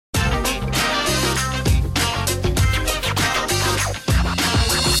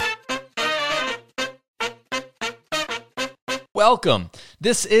Welcome.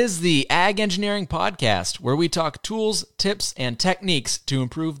 This is the Ag Engineering Podcast, where we talk tools, tips, and techniques to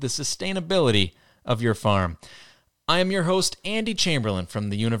improve the sustainability of your farm. I am your host, Andy Chamberlain from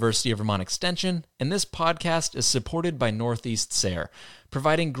the University of Vermont Extension, and this podcast is supported by Northeast SARE,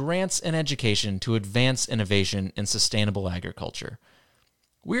 providing grants and education to advance innovation in sustainable agriculture.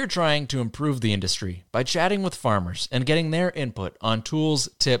 We're trying to improve the industry by chatting with farmers and getting their input on tools,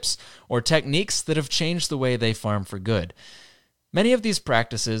 tips, or techniques that have changed the way they farm for good. Many of these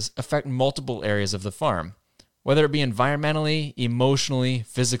practices affect multiple areas of the farm. Whether it be environmentally, emotionally,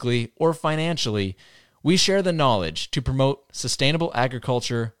 physically, or financially, we share the knowledge to promote sustainable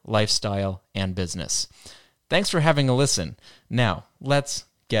agriculture, lifestyle, and business. Thanks for having a listen. Now, let's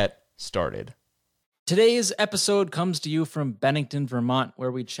get started. Today's episode comes to you from Bennington, Vermont,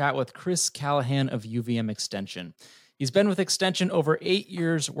 where we chat with Chris Callahan of UVM Extension. He's been with Extension over 8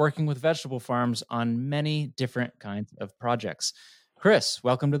 years, working with vegetable farms on many different kinds of projects. Chris,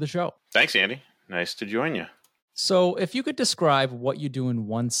 welcome to the show. Thanks, Andy. Nice to join you. So if you could describe what you do in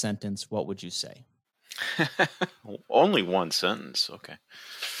one sentence, what would you say? Only one sentence. Okay.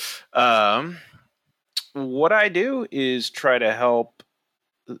 What I do is try to help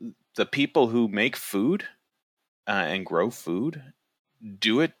the people who make food and grow food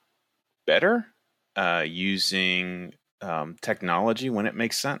do it better using technology when it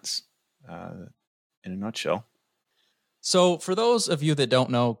makes sense, in a nutshell. So for those of you that don't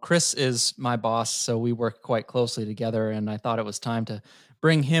know, Chris is my boss, so we work quite closely together, and I thought it was time to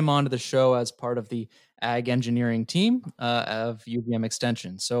bring him onto the show as part of the Ag Engineering team of UVM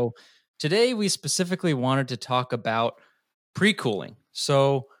Extension. So today we specifically wanted to talk about pre-cooling.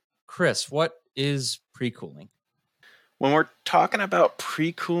 So Chris, what is pre-cooling? When we're talking about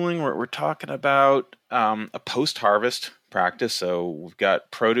pre-cooling, we're talking about a post-harvest practice. So we've got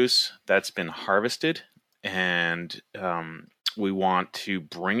produce that's been harvested, and we want to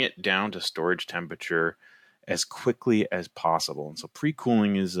bring it down to storage temperature as quickly as possible. And so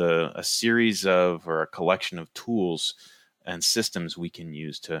pre-cooling is a series of, or a collection of tools and systems we can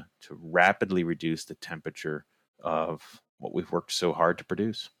use to rapidly reduce the temperature of what we've worked so hard to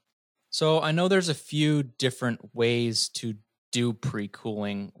produce. So I know there's a few different ways to do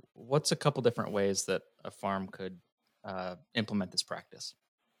pre-cooling. What's a couple different ways that a farm could implement this practice?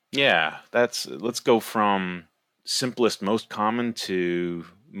 Yeah, let's go from simplest, most common to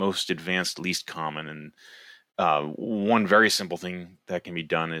most advanced, least common. And one very simple thing that can be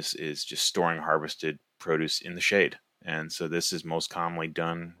done is just storing harvested produce in the shade. And so this is most commonly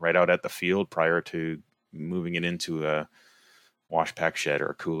done right out at the field prior to moving it into a wash pack shed or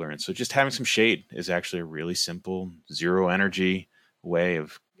a cooler. And so just having some shade is actually a really simple, zero energy way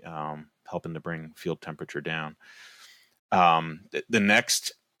of helping to bring field temperature down. The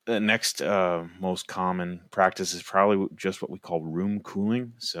next most common practice is probably just what we call room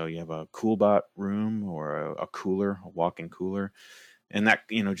cooling. So you have a CoolBot room or a cooler, a walk-in cooler, and that,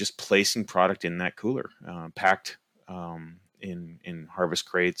 just placing product in that cooler, packed in harvest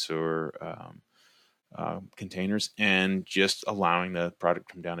crates or containers, and just allowing the product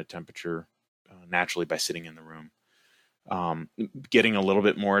to come down to temperature naturally by sitting in the room. Getting a little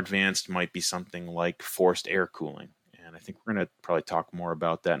bit more advanced might be something like forced air cooling. And I think we're going to probably talk more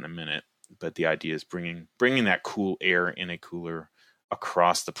about that in a minute. But the idea is bringing that cool air in a cooler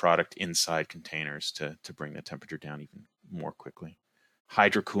across the product inside containers to bring the temperature down even more quickly.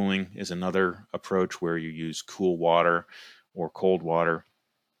 Hydrocooling is another approach where you use cool water or cold water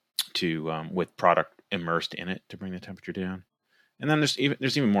to with product immersed in it to bring the temperature down. And then there's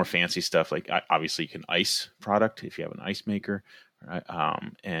even more fancy stuff, like obviously you can ice product if you have an ice maker, right?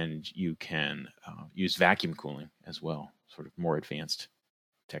 And you can use vacuum cooling as well, sort of more advanced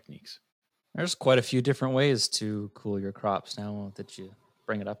techniques. There's quite a few different ways to cool your crops now that you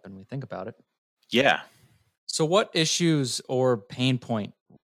bring it up and we think about it. Yeah. So what issues or pain point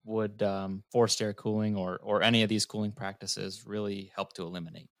would forced air cooling or any of these cooling practices really help to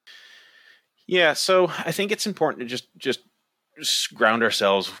eliminate? Yeah, so I think it's important to just ground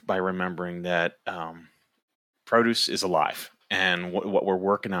ourselves by remembering that produce is alive. And what we're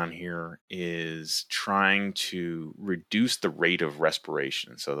working on here is trying to reduce the rate of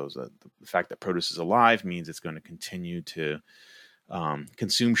respiration. So the fact that produce is alive means it's going to continue to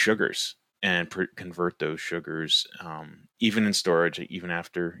consume sugars and convert those sugars even in storage, even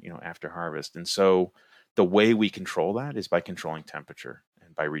after harvest. And so the way we control that is by controlling temperature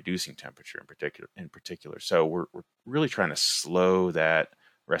and by reducing temperature in particular. So we're really trying to slow that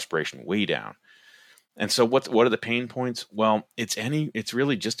respiration way down. And so what are the pain points? Well, it's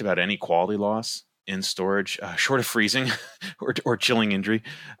really just about any quality loss in storage, short of freezing or chilling injury.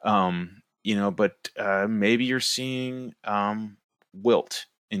 but maybe you're seeing wilt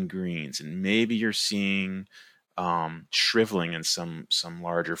in greens, and maybe you're seeing shriveling in some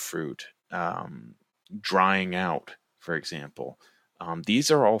larger fruit, drying out, for example. These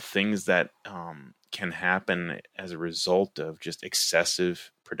are all things that can happen as a result of just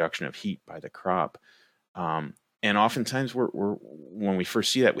excessive production of heat by the crop. And oftentimes we're when we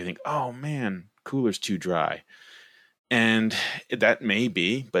first see that, we think, oh man, cooler's too dry. And that may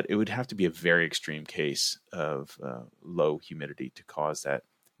be, but it would have to be a very extreme case of low humidity to cause that.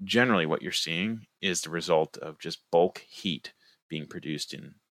 Generally, what you're seeing is the result of just bulk heat being produced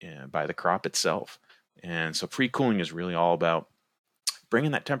by the crop itself. And so pre-cooling is really all about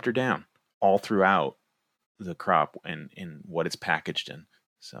bringing that temperature down all throughout the crop and in what it's packaged in.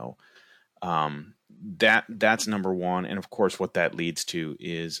 So that's number one. And of course, what that leads to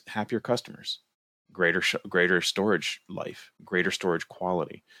is happier customers, greater storage life, greater storage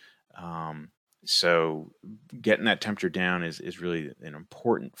quality. So getting that temperature down is really an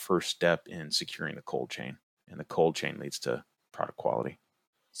important first step in securing the cold chain, and the cold chain leads to product quality.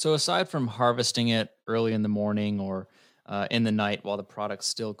 So aside from harvesting it early in the morning or in the night while the product's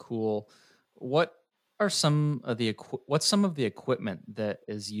still cool, what are what's some of the equipment that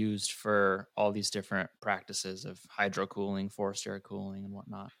is used for all these different practices of hydro cooling, forced air cooling, and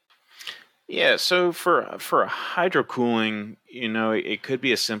whatnot? Yeah, so for hydro cooling, it could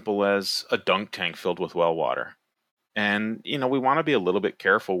be as simple as a dunk tank filled with well water. And, we want to be a little bit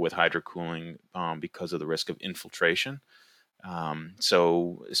careful with hydro cooling because of the risk of infiltration.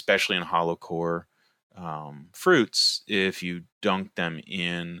 So especially in hollow core fruits, if you dunk them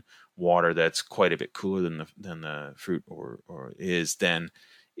in water that's quite a bit cooler than the fruit or is, then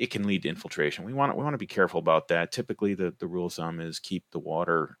it can lead to infiltration. We want to be careful about that. Typically, the rule of thumb is keep the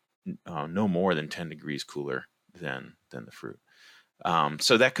water no more than 10 degrees cooler than the fruit.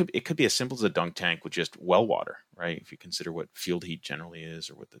 So it could be as simple as a dunk tank with just well water, right? If you consider what field heat generally is,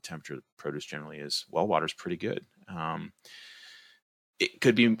 or what the temperature of the produce generally is, well water is pretty good. It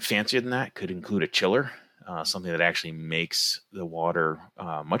could be fancier than that. It could include a chiller, something that actually makes the water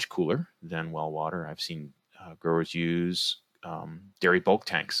much cooler than well water. I've seen growers use dairy bulk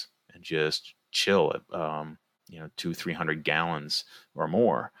tanks and just chill at 200-300 gallons or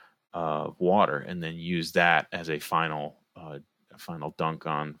more of water, and then use that as a final dunk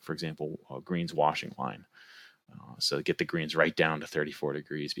on, for example, a greens washing line. So get the greens right down to 34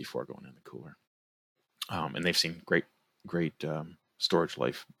 degrees before going in the cooler. And they've seen great storage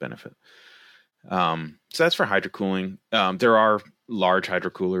life benefit. So that's for hydro cooling. There are large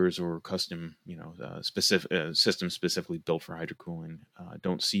hydro coolers or custom, specific systems specifically built for hydro cooling.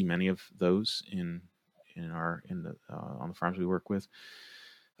 Don't see many of those on the farms we work with.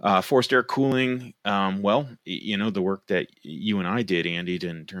 Forced air cooling. The work that you and I did, Andy,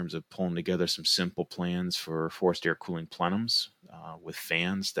 in terms of pulling together some simple plans for forced air cooling plenums with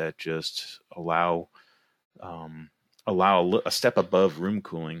fans that just allow a step above room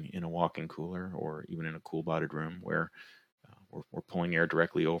cooling in a walk-in cooler, or even in a cool-bodied room where we're pulling air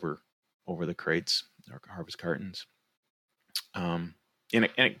directly over the crates or harvest cartons. And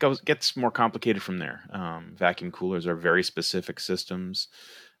it gets more complicated from there. Vacuum coolers are very specific systems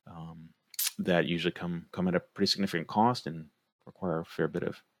that usually come at a pretty significant cost and require a fair bit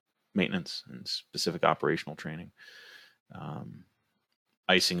of maintenance and specific operational training.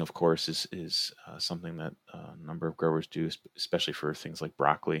 Icing, of course, is something that a number of growers do, especially for things like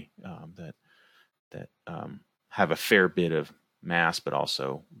broccoli that have a fair bit of mass, but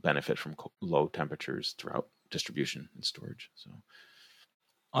also benefit from low temperatures throughout distribution and storage. So,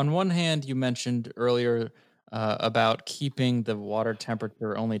 on one hand, you mentioned earlier about keeping the water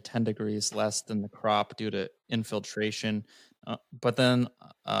temperature only 10 degrees less than the crop due to infiltration. But then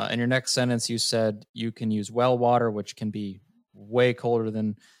in your next sentence, you said you can use well water, which can be way colder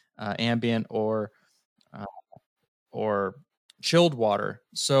than ambient or chilled water.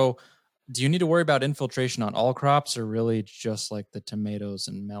 So do you need to worry about infiltration on all crops, or really just like the tomatoes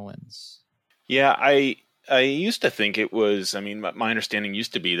and melons? Yeah, I used to think it was, my understanding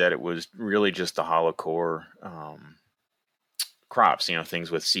used to be that it was really just the hollow core crops,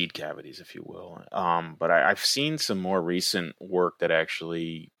 things with seed cavities, if you will. But I've seen some more recent work that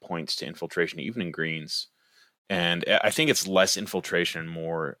actually points to infiltration, even in greens. And I think it's less infiltration,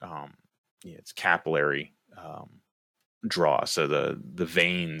 more it's capillary draw. So the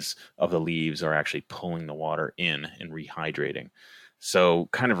veins of the leaves are actually pulling the water in and rehydrating. So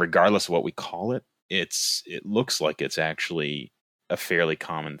kind of regardless of what we call it, it looks like it's actually a fairly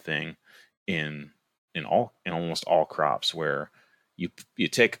common thing in almost all crops, where you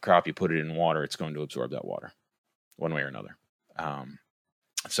take a crop, you put it in water, it's going to absorb that water one way or another.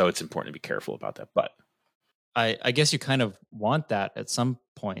 So it's important to be careful about that. But I guess you kind of want that at some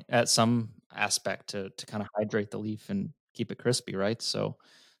point, at some aspect, to kind of hydrate the leaf and keep it crispy, right? So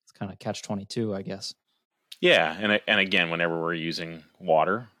it's kind of catch-22, I guess. yeah, and again, whenever we're using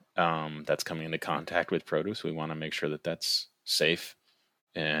water that's coming into contact with produce, we want to make sure that that's safe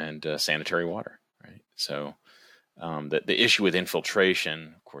and sanitary water, right? So the issue with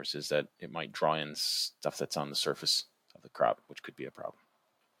infiltration, of course, is that it might draw in stuff that's on the surface of the crop, which could be a problem.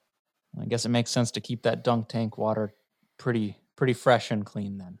 I guess it makes sense to keep that dunk tank water pretty fresh and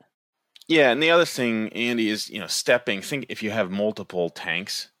clean then. Yeah, and the other thing, Andy, is stepping. Think if you have multiple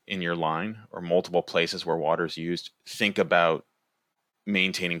tanks in your line or multiple places where water is used, think about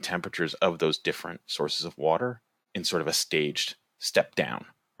maintaining temperatures of those different sources of water in sort of a staged step down,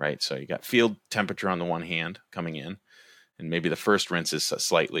 right? So you got field temperature on the one hand coming in, and maybe the first rinse is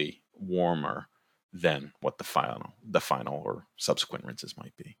slightly warmer than what the final or subsequent rinses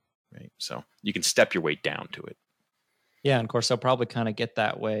might be, right? So you can step your way down to it. Yeah, and of course they'll probably kind of get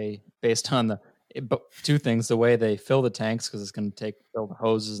that way based on but two things: the way they fill the tanks, because it's going to fill the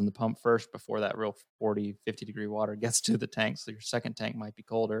hoses and the pump first before that real 40, 50 degree water gets to the tank. So your second tank might be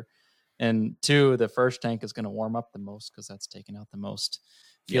colder. And two, the first tank is going to warm up the most because that's taking out the most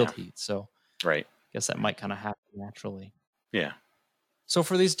field heat. So right, I guess that might kind of happen naturally. Yeah. So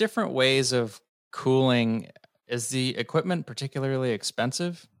for these different ways of cooling, is the equipment particularly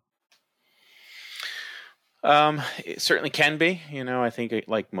expensive? It certainly can be. I think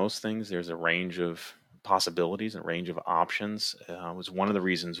like most things, there's a range of possibilities and a range of options. Was one of the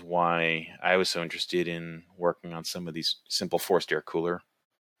reasons why I was so interested in working on some of these simple forced air cooler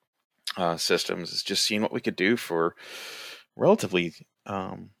systems, is just seeing what we could do for relatively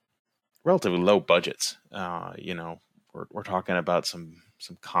low budgets. We're talking about some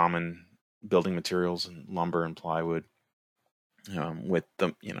common building materials and lumber and plywood. With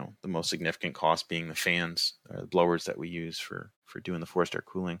the most significant cost being the fans or the blowers that we use for doing the forced air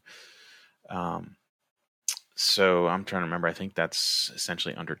cooling. So I'm trying to remember. I think that's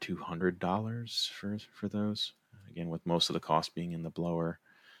essentially under $200 for those. Again, with most of the cost being in the blower.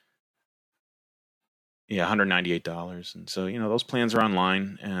 Yeah, $198, and so those plans are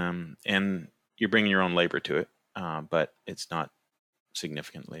online, and you're bringing your own labor to it, but it's not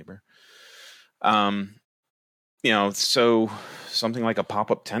significant labor. So something like a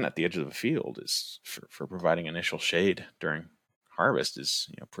pop-up tent at the edge of the field is for providing initial shade during harvest is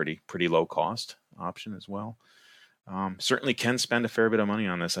pretty low cost option as well. Certainly can spend a fair bit of money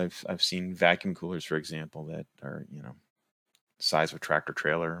on this. I've seen vacuum coolers, for example, that are size of a tractor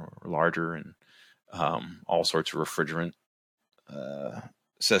trailer or larger, and all sorts of refrigerant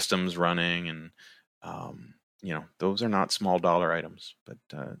systems running, and those are not small dollar items, but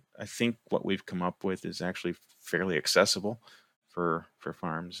I think what we've come up with is actually fairly accessible for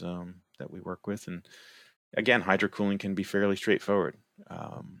farms that we work with. And again, hydrocooling can be fairly straightforward,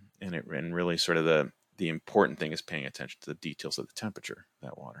 and really sort of the important thing is paying attention to the details of the temperature of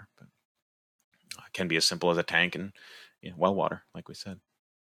that water. But it can be as simple as a tank and well water, like we said.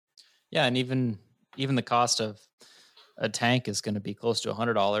 Yeah, and even the cost of a tank is going to be close to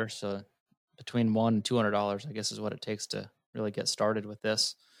 $100. So between $100 and $200, I guess, is what it takes to really get started with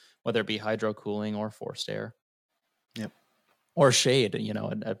this, whether it be hydro cooling or forced air. Yep. Or shade,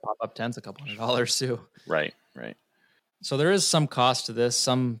 at pop-up tents, a couple $100 too. Right. So there is some cost to this.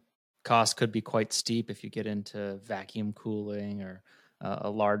 Some cost could be quite steep if you get into vacuum cooling or a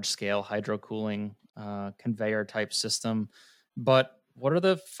large-scale hydro cooling conveyor type system. But what are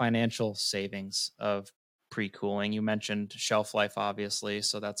the financial savings of pre-cooling? You mentioned shelf life, obviously,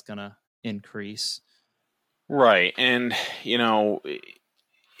 so that's going to increase. Right. And,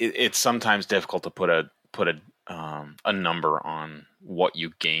 it's sometimes difficult to put a number on what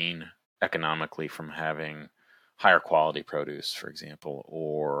you gain economically from having higher quality produce, for example,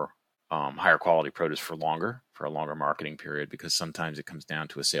 or higher quality produce for a longer marketing period, because sometimes it comes down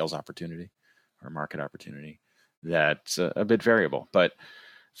to a sales opportunity or a market opportunity that's a bit variable. But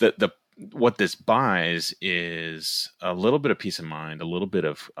the what this buys is a little bit of peace of mind, a little bit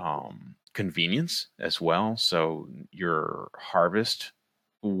of convenience as well. So your harvest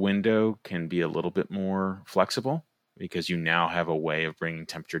window can be a little bit more flexible because you now have a way of bringing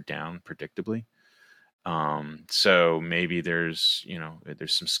temperature down predictably. So maybe there's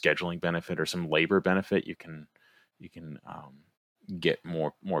some scheduling benefit or some labor benefit. You can get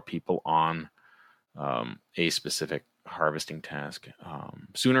more people on a specific harvesting task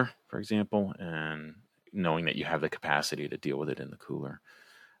sooner, for example, and knowing that you have the capacity to deal with it in the cooler.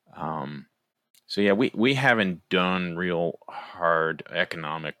 So yeah, we haven't done real hard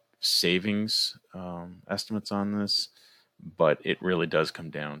economic savings estimates on this, but it really does come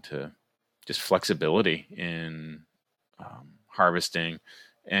down to just flexibility in harvesting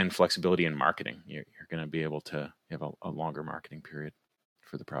and flexibility in marketing. You're going to be able to have a longer marketing period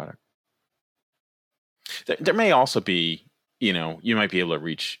for the product. There may also be, you might be able to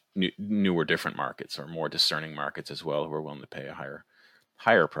reach newer, different markets or more discerning markets as well, who are willing to pay a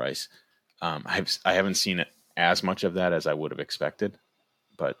higher price. I haven't seen it as much of that as I would have expected,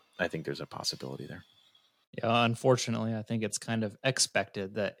 but I think there's a possibility there. Yeah, unfortunately, I think it's kind of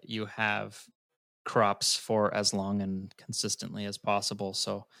expected that you have crops for as long and consistently as possible.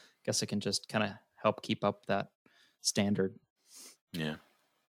 So I guess it can just kind of help keep up that standard. Yeah.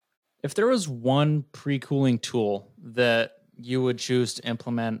 If there was one pre-cooling tool that you would choose to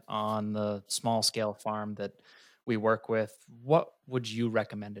implement on the small scale farm that we work with, what would you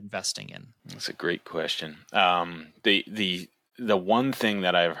recommend investing in? That's a great question. The one thing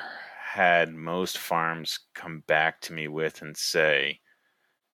that I've had most farms come back to me with and say,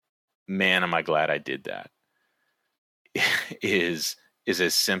 man, am I glad I did that, is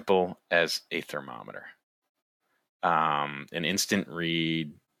as simple as a thermometer. An instant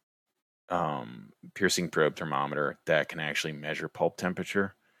read piercing probe thermometer that can actually measure pulp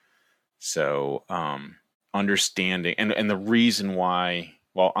temperature. So understanding, and the reason why,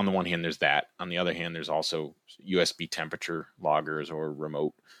 well, on the one hand, there's that. On the other hand, there's also USB temperature loggers or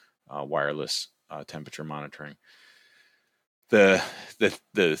remote wireless temperature monitoring. The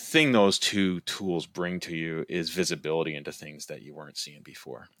thing those two tools bring to you is visibility into things that you weren't seeing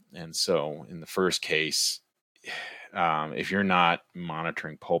before. And so in the first case, if you're not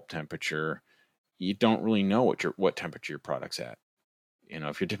monitoring pulp temperature, you don't really know what temperature your product's at.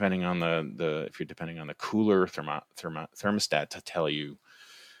 If you're depending on the cooler thermostat to tell you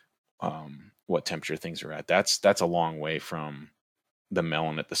what temperature things are at, that's a long way from the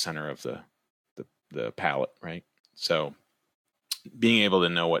melon at the center of the pallet, right? So being able to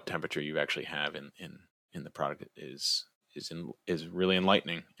know what temperature you actually have in the product is really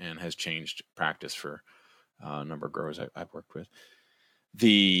enlightening and has changed practice for a number of growers I've worked with.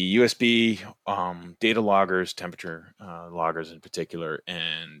 The USB data loggers, temperature loggers in particular,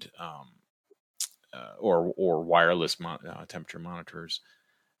 and or wireless temperature monitors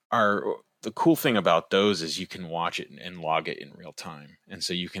are the cool thing about those is you can watch it and log it in real time, and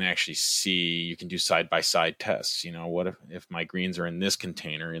so you can actually see, you can do side by side tests. What if my greens are in this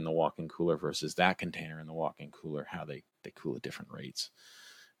container in the walk-in cooler versus that container in the walk-in cooler, how they cool at different rates,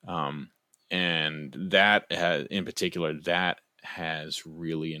 and that in particular has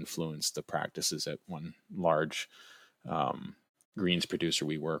really influenced the practices at one large greens producer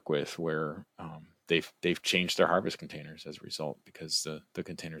we work with, where they've changed their harvest containers as a result, because the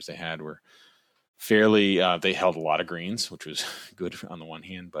containers they had were fairly they held a lot of greens, which was good on the one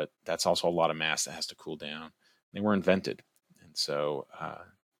hand, but that's also a lot of mass that has to cool down. They were invented, and so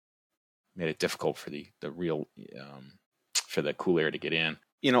made it difficult for the real for the cool air to get in.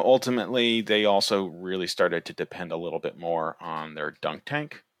 Ultimately, they also really started to depend a little bit more on their dunk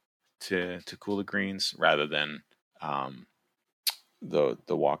tank to cool the greens rather than the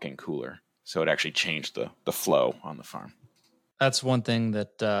walk-in cooler. So it actually changed the flow on the farm. That's one thing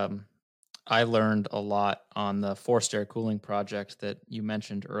that I learned a lot on the forced air cooling project that you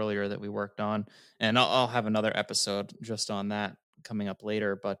mentioned earlier that we worked on. And I'll have another episode just on that coming up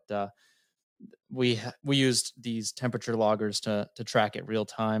later. But we used these temperature loggers to track it real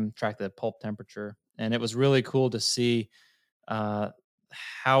time, track the pulp temperature. And it was really cool to see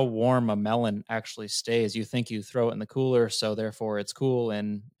how warm a melon actually stays. You think you throw it in the cooler, so therefore it's cool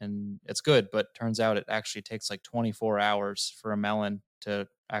and it's good, but turns out it actually takes like 24 hours for a melon to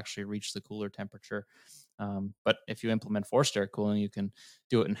actually reach the cooler temperature. But if you implement forced air cooling, you can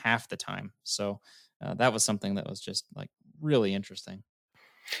do it in half the time. So that was something that was just like really interesting.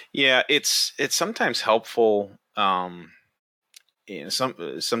 Yeah, it's sometimes helpful.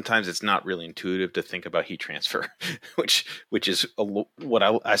 Sometimes it's not really intuitive to think about heat transfer, which is what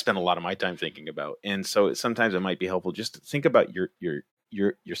I spend a lot of my time thinking about. And so sometimes it might be helpful just to think about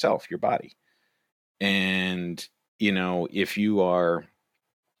yourself, your body. And if you are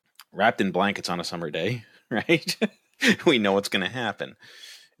wrapped in blankets on a summer day, right? We know what's going to happen.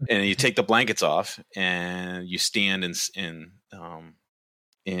 And you take the blankets off and you stand in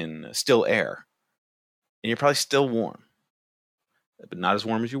still air, and you're probably still warm, but not as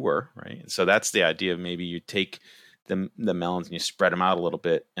warm as you were, right? And so that's the idea of maybe you take the melons and you spread them out a little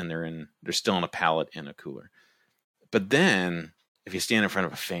bit, and they're still in a pallet in a cooler. But then if you stand in front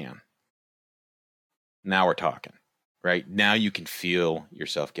of a fan, now we're talking, right? Now you can feel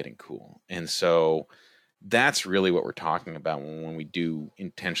yourself getting cool. And so that's really what we're talking about when we do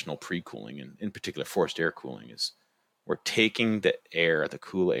intentional pre-cooling, and in particular forced air cooling, is we're taking the air, the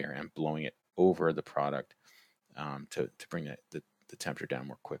cool air, and blowing it over the product to bring the temperature down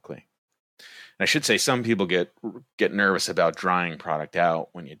more quickly. And I should say some people get nervous about drying product out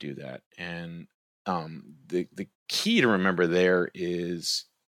when you do that. And the key to remember there is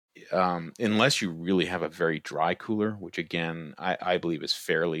unless you really have a very dry cooler, which again I believe is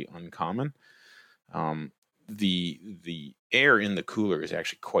fairly uncommon, the air in the cooler is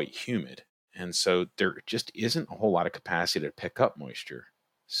actually quite humid, and so there just isn't a whole lot of capacity to pick up moisture.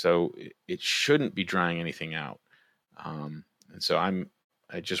 So it shouldn't be drying anything out. And so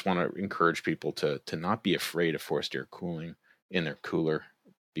I just want to encourage people to not be afraid of forced air cooling in their cooler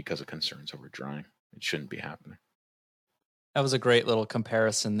because of concerns over drying. It shouldn't be happening. That was a great little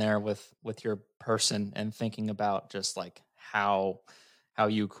comparison there with your person and thinking about just like how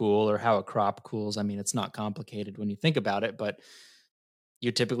you cool or how a crop cools. I mean, it's not complicated when you think about it, but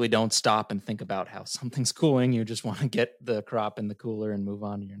you typically don't stop and think about how something's cooling. You just want to get the crop in the cooler and move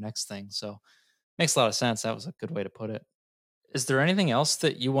on to your next thing. So makes a lot of sense. That was a good way to put it. Is there anything else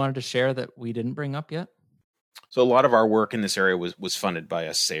that you wanted to share that we didn't bring up yet? So a lot of our work in this area was funded by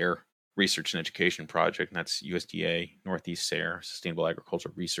a SARE research and education project, and that's USDA Northeast SARE, Sustainable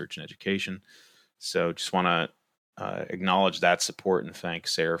Agriculture Research and Education. So just want to acknowledge that support and thank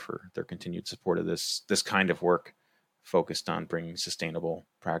SARE for their continued support of this kind of work focused on bringing sustainable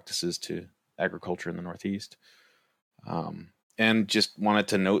practices to agriculture in the Northeast. And just wanted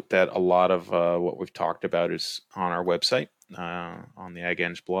to note that a lot of what we've talked about is on our website, on the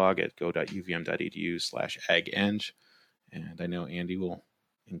AgEng blog at go.uvm.edu/ageng. And I know Andy will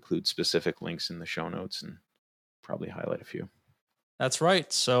include specific links in the show notes and probably highlight a few. That's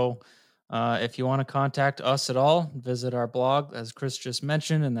right. So if you want to contact us at all, visit our blog, as Chris just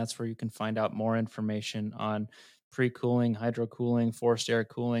mentioned, and that's where you can find out more information on pre-cooling, hydro-cooling, forced air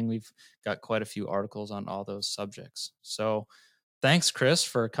cooling. We've got quite a few articles on all those subjects. So thanks, Chris,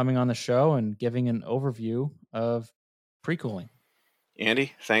 for coming on the show and giving an overview of pre-cooling.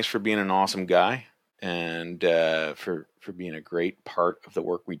 Andy, thanks for being an awesome guy and for being a great part of the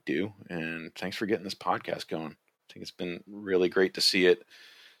work we do. And thanks for getting this podcast going. I think it's been really great to see it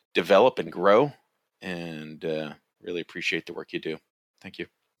develop and grow, and really appreciate the work you do. Thank you.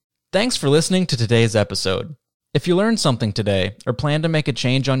 Thanks for listening to today's episode. If you learned something today or plan to make a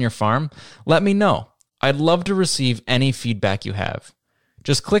change on your farm, let me know. I'd love to receive any feedback you have.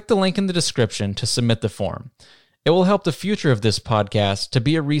 Just click the link in the description to submit the form. It will help the future of this podcast to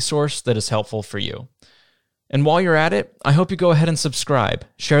be a resource that is helpful for you. And while you're at it, I hope you go ahead and subscribe,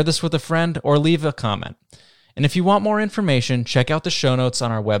 share this with a friend, or leave a comment. And if you want more information, check out the show notes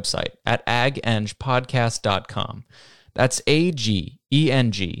on our website at agengpodcast.com. That's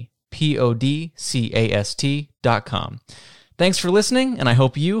AGENGPODCAST.com. Thanks for listening, and I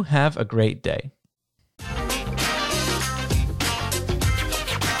hope you have a great day.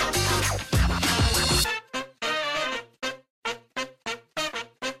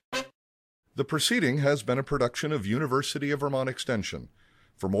 The proceeding has been a production of University of Vermont Extension.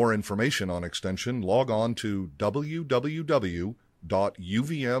 For more information on Extension, log on to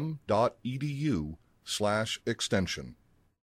www.uvm.edu/extension.